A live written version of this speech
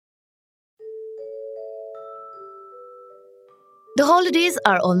The holidays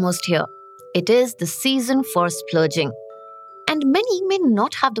are almost here. It is the season for splurging. And many may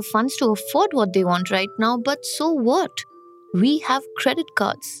not have the funds to afford what they want right now, but so what? We have credit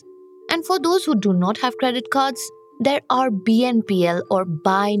cards. And for those who do not have credit cards, there are BNPL or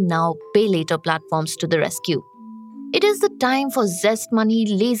Buy Now, Pay Later platforms to the rescue. It is the time for Zest Money,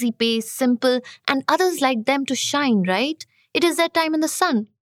 Lazy Pay, Simple, and others like them to shine, right? It is their time in the sun.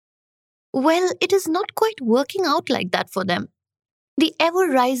 Well, it is not quite working out like that for them. The ever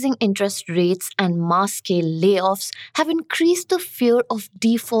rising interest rates and mass scale layoffs have increased the fear of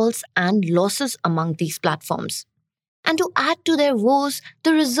defaults and losses among these platforms. And to add to their woes,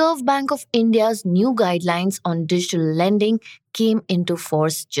 the Reserve Bank of India's new guidelines on digital lending came into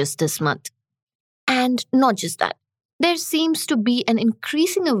force just this month. And not just that. There seems to be an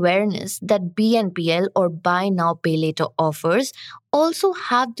increasing awareness that BNPL or Buy Now Pay Later offers also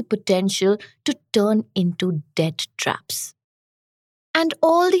have the potential to turn into debt traps. And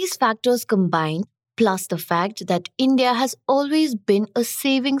all these factors combined, plus the fact that India has always been a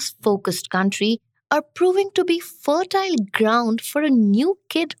savings focused country, are proving to be fertile ground for a new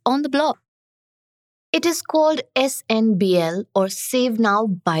kid on the block. It is called SNBL or Save Now,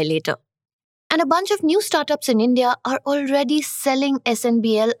 Buy Later. And a bunch of new startups in India are already selling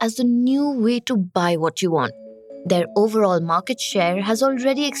SNBL as the new way to buy what you want. Their overall market share has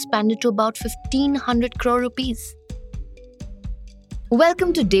already expanded to about 1,500 crore rupees.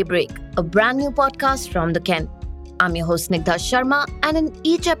 Welcome to Daybreak, a brand new podcast from the Ken. I'm your host Snigdha Sharma, and in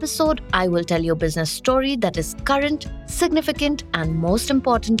each episode, I will tell you a business story that is current, significant, and most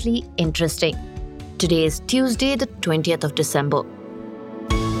importantly, interesting. Today is Tuesday, the 20th of December.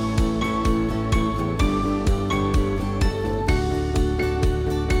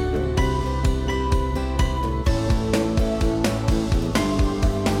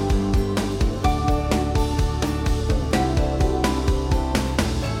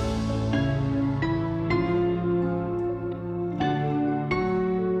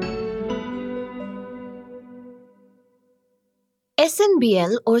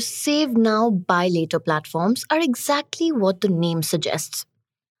 SNBL or Save Now, Buy Later platforms are exactly what the name suggests.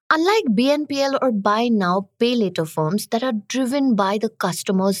 Unlike BNPL or Buy Now, Pay Later firms that are driven by the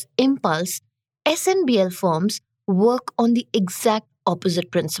customer's impulse, SNBL firms work on the exact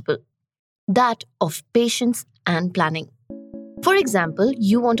opposite principle, that of patience and planning. For example,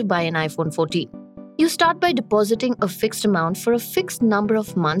 you want to buy an iPhone 14. You start by depositing a fixed amount for a fixed number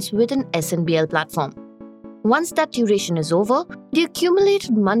of months with an SNBL platform. Once that duration is over, the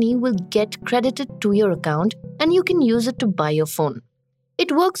accumulated money will get credited to your account and you can use it to buy your phone.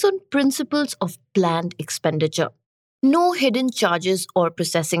 It works on principles of planned expenditure. No hidden charges or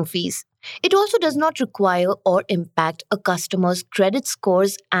processing fees. It also does not require or impact a customer's credit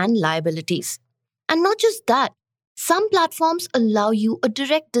scores and liabilities. And not just that, some platforms allow you a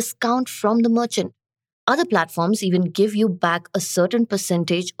direct discount from the merchant. Other platforms even give you back a certain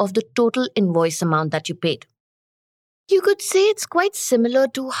percentage of the total invoice amount that you paid. You could say it's quite similar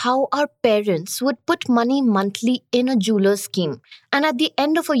to how our parents would put money monthly in a jeweler's scheme, and at the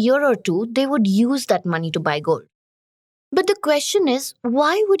end of a year or two, they would use that money to buy gold. But the question is,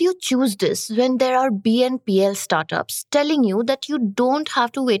 why would you choose this when there are BNPL startups telling you that you don't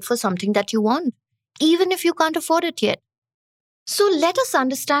have to wait for something that you want, even if you can't afford it yet? So let us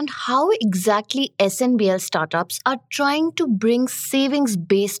understand how exactly SNBL startups are trying to bring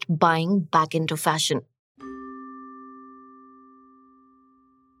savings-based buying back into fashion.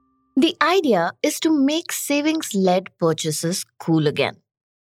 The idea is to make savings-led purchases cool again.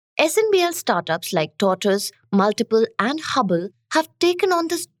 SNBL startups like Tortoise, Multiple, and Hubble have taken on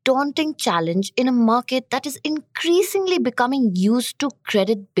this daunting challenge in a market that is increasingly becoming used to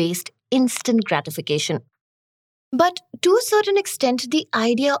credit-based instant gratification. But to a certain extent, the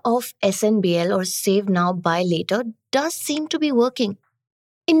idea of SNBL or Save Now, Buy Later does seem to be working.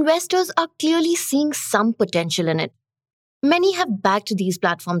 Investors are clearly seeing some potential in it. Many have backed these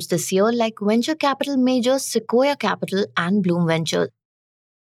platforms this year, like venture capital majors Sequoia Capital and Bloom Ventures.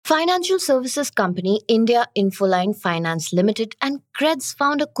 Financial services company India Infoline Finance Limited and Creds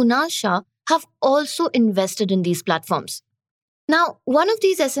founder Kunal Shah have also invested in these platforms. Now, one of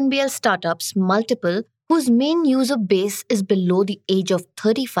these SNBL startups, Multiple, whose main user base is below the age of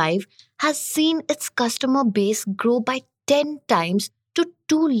 35, has seen its customer base grow by 10 times to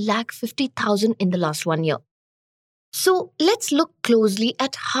 250,000 in the last 1 year. So let's look closely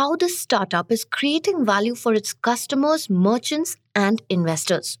at how this startup is creating value for its customers, merchants, and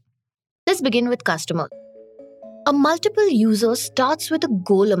investors. Let's begin with customers. A multiple user starts with a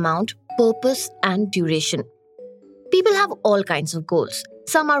goal amount, purpose, and duration. People have all kinds of goals.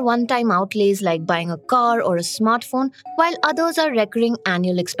 Some are one-time outlays like buying a car or a smartphone, while others are recurring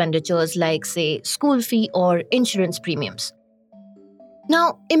annual expenditures like, say, school fee or insurance premiums.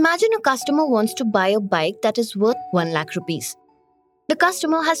 Now, imagine a customer wants to buy a bike that is worth 1 lakh rupees. The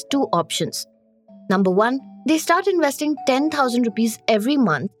customer has two options. Number one, they start investing 10,000 rupees every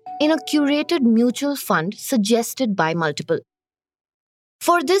month in a curated mutual fund suggested by Multiple.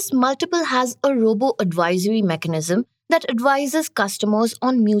 For this, Multiple has a robo-advisory mechanism that advises customers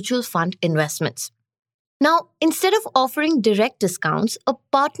on mutual fund investments. Now, instead of offering direct discounts, a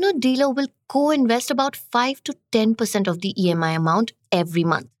partner dealer will co-invest about 5 to 10% of the EMI amount every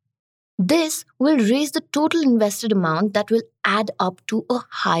month. This will raise the total invested amount that will add up to a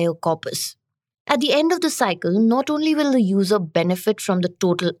higher corpus. At the end of the cycle, not only will the user benefit from the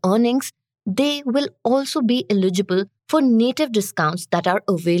total earnings, they will also be eligible for native discounts that are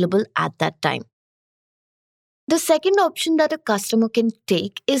available at that time. The second option that a customer can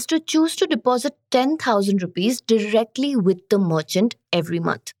take is to choose to deposit 10,000 rupees directly with the merchant every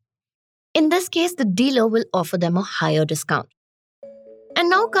month. In this case, the dealer will offer them a higher discount. And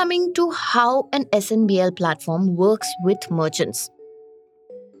now coming to how an SNBL platform works with merchants.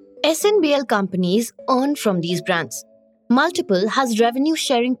 SNBL companies earn from these brands. Multiple has revenue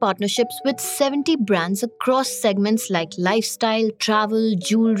sharing partnerships with 70 brands across segments like lifestyle, travel,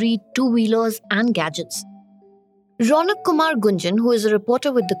 jewelry, two-wheelers, and gadgets. Ronak Kumar Gunjan, who is a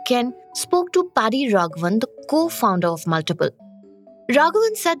reporter with The Ken, spoke to Paddy Raghavan, the co-founder of Multiple.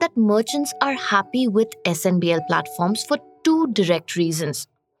 Raghavan said that merchants are happy with SNBL platforms for two direct reasons.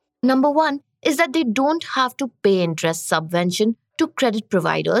 Number one is that they don't have to pay interest subvention to credit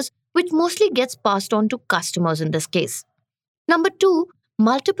providers, which mostly gets passed on to customers in this case. Number two,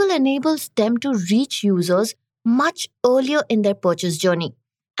 Multiple enables them to reach users much earlier in their purchase journey,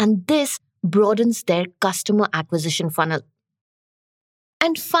 and this broadens their customer acquisition funnel.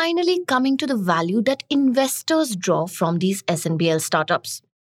 And finally, coming to the value that investors draw from these SNBL startups.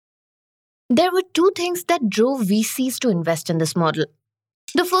 There were two things that drove VCs to invest in this model.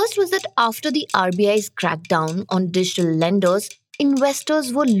 The first was that after the RBI's crackdown on digital lenders,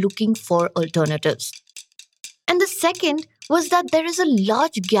 investors were looking for alternatives. And the second was that there is a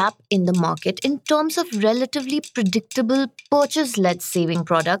large gap in the market in terms of relatively predictable purchase-led saving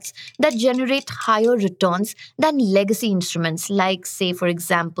products that generate higher returns than legacy instruments like, say, for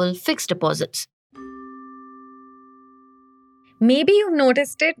example, fixed deposits. Maybe you've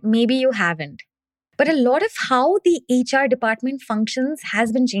noticed it, maybe you haven't. But a lot of how the HR department functions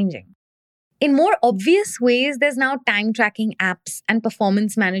has been changing. In more obvious ways, there's now time tracking apps and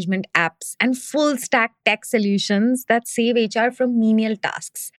performance management apps and full stack tech solutions that save HR from menial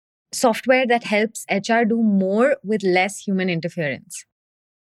tasks. Software that helps HR do more with less human interference.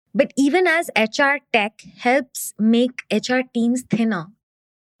 But even as HR tech helps make HR teams thinner,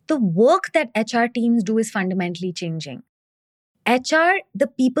 the work that HR teams do is fundamentally changing. HR, the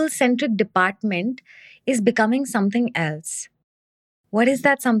people-centric department, is becoming something else. What is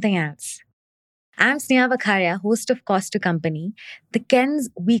that something else? I'm Sneha Vakharia, host of Cost to Company, the Ken's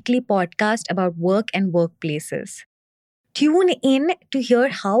weekly podcast about work and workplaces. Tune in to hear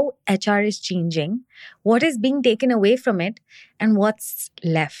how HR is changing, what is being taken away from it, and what's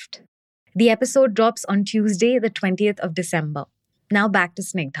left. The episode drops on Tuesday, the 20th of December. Now back to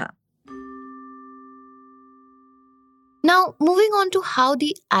Snigdha. Now, moving on to how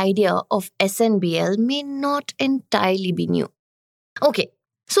the idea of SNBL may not entirely be new. Okay,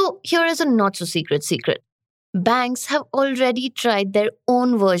 so here is a not-so-secret secret. Banks have already tried their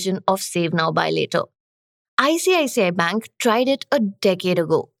own version of Save Now, Buy Later. ICICI Bank tried it a decade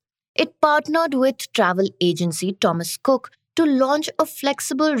ago. It partnered with travel agency Thomas Cook to launch a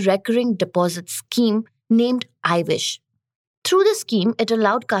flexible recurring deposit scheme named iWish. Through the scheme, it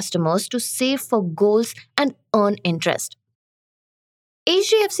allowed customers to save for goals and earn interest.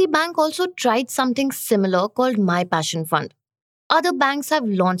 HDFC Bank also tried something similar called My Passion Fund. Other banks have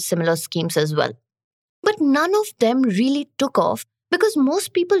launched similar schemes as well. But none of them really took off because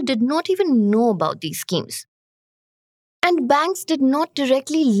most people did not even know about these schemes. And banks did not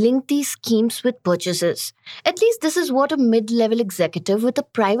directly link these schemes with purchases. At least this is what a mid-level executive with a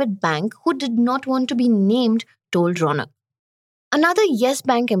private bank who did not want to be named told Ronak. Another Yes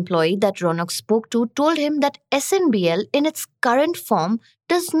Bank employee that Ronak spoke to told him that SNBL in its current form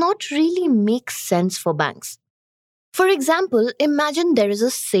does not really make sense for banks. For example, imagine there is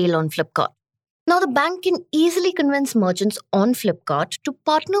a sale on Flipkart. Now, the bank can easily convince merchants on Flipkart to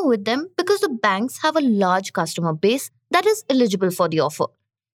partner with them because the banks have a large customer base that is eligible for the offer.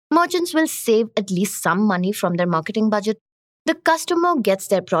 Merchants will save at least some money from their marketing budget. The customer gets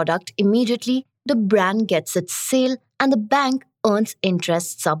their product immediately, the brand gets its sale, and the bank earns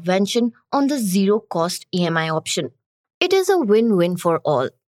interest subvention on the zero-cost EMI option. It is a win-win for all.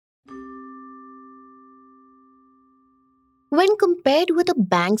 When compared with a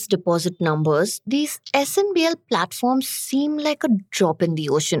bank's deposit numbers, these SNBL platforms seem like a drop in the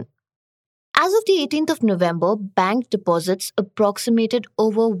ocean. As of the 18th of November, bank deposits approximated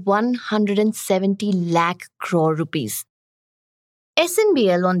over 170 lakh crore rupees.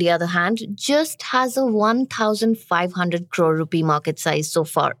 SNBL, on the other hand, just has a 1,500 crore rupee market size so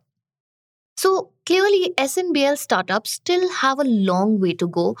far. So clearly, SNBL startups still have a long way to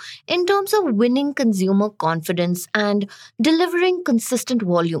go in terms of winning consumer confidence and delivering consistent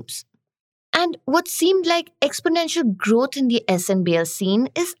volumes. And what seemed like exponential growth in the SNBL scene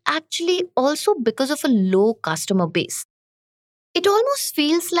is actually also because of a low customer base. It almost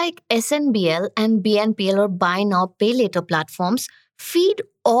feels like SNBL and BNPL or buy now, pay later platforms feed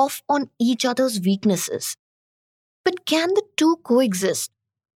off on each other's weaknesses. But can the two coexist?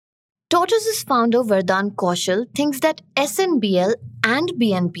 Tortoise's founder Vardhan Kaushal thinks that SNBL and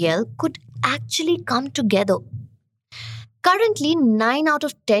BNPL could actually come together. Currently, 9 out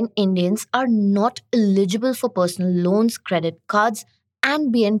of 10 Indians are not eligible for personal loans, credit cards,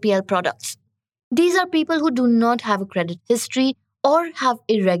 and BNPL products. These are people who do not have a credit history or have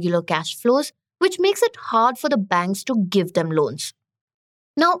irregular cash flows, which makes it hard for the banks to give them loans.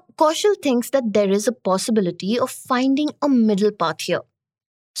 Now, Kaushal thinks that there is a possibility of finding a middle path here.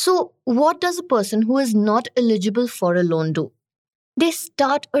 So, what does a person who is not eligible for a loan do? They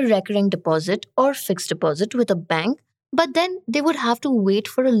start a recurring deposit or fixed deposit with a bank, but then they would have to wait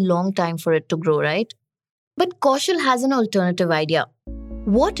for a long time for it to grow, right? But Kaushal has an alternative idea.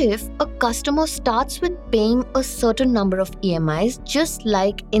 What if a customer starts with paying a certain number of EMIs just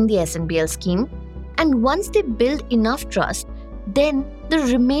like in the SNBL scheme, and once they build enough trust, then the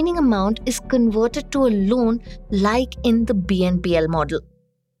remaining amount is converted to a loan like in the BNPL model?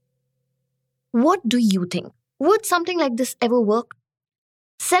 What do you think? Would something like this ever work?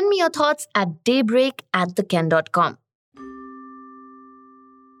 Send me your thoughts at daybreak@theken.com.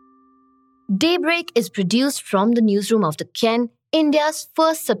 Daybreak is produced from the newsroom of The Ken, India's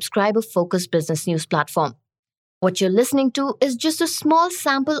first subscriber-focused business news platform. What you're listening to is just a small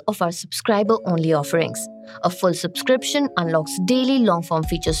sample of our subscriber-only offerings. A full subscription unlocks daily long-form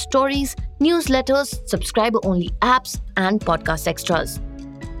feature stories, newsletters, subscriber-only apps, and podcast extras.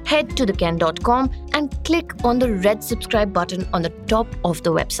 Head to theken.com and click on the red subscribe button on the top of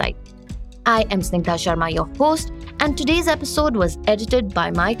the website. I am Snigdha Sharma, your host, and today's episode was edited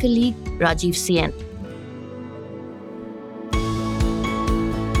by my colleague Rajiv CN.